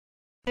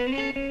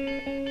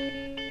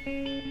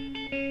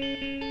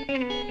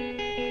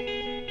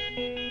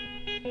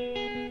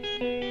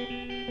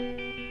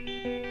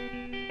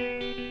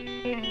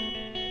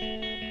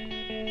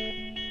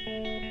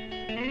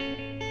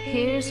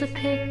Here's a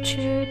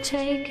picture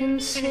taken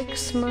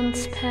 6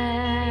 months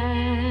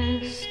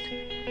past.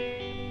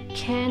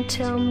 Can't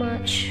tell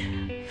much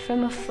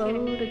from a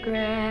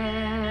photograph.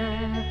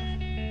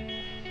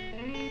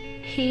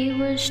 He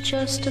was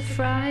just a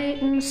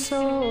frightened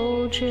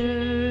soldier,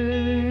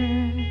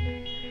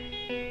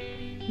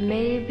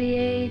 maybe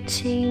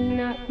 18,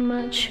 not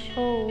much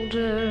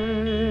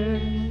older.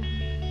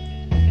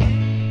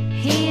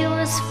 He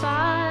was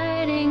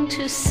fighting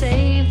to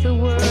save the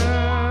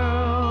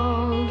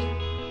world.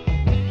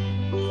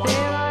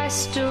 There I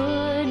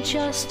stood,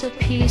 just a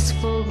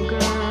peaceful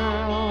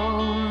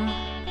girl.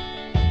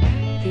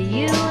 The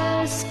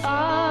U.S.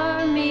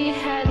 Army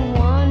had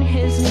won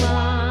his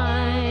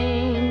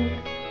mind.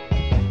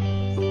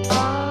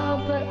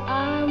 Oh, but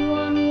I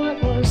won what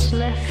was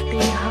left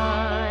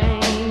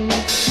behind.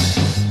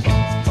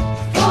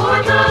 For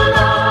the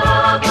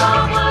love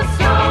of a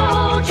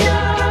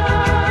soldier,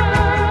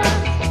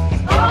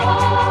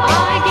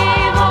 I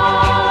gave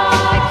all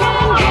I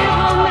can give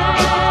a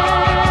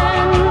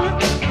man.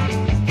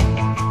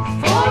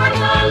 For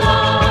the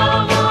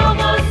love of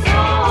a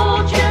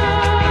soldier,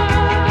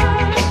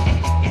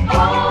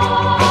 I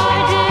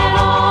did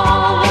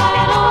all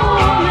that a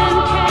woman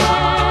can.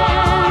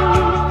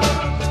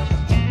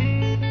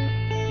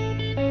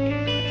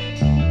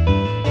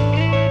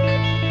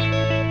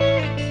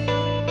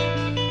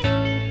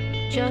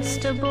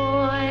 Just a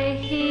boy,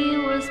 he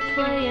was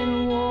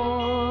playing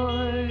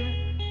war.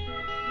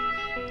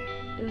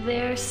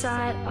 Their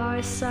side,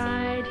 our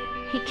side,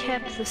 he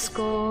kept the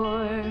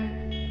score.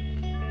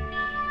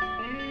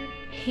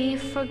 He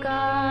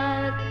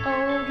forgot,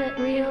 oh, that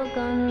real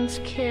guns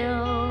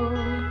kill,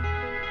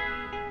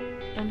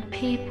 and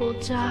people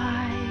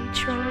die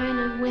trying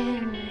to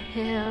win a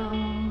hill.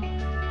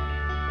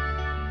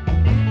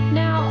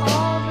 Now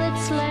all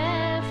that's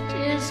left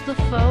is the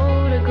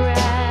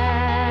photograph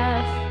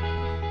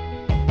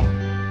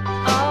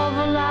of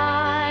a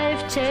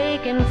life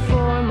taken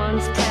 4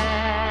 months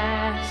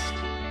past.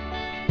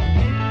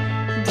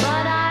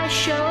 But I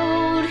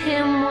showed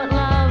him what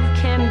love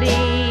can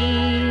be.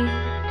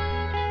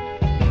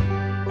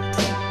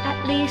 At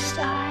least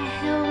I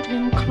held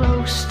him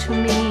close to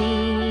me.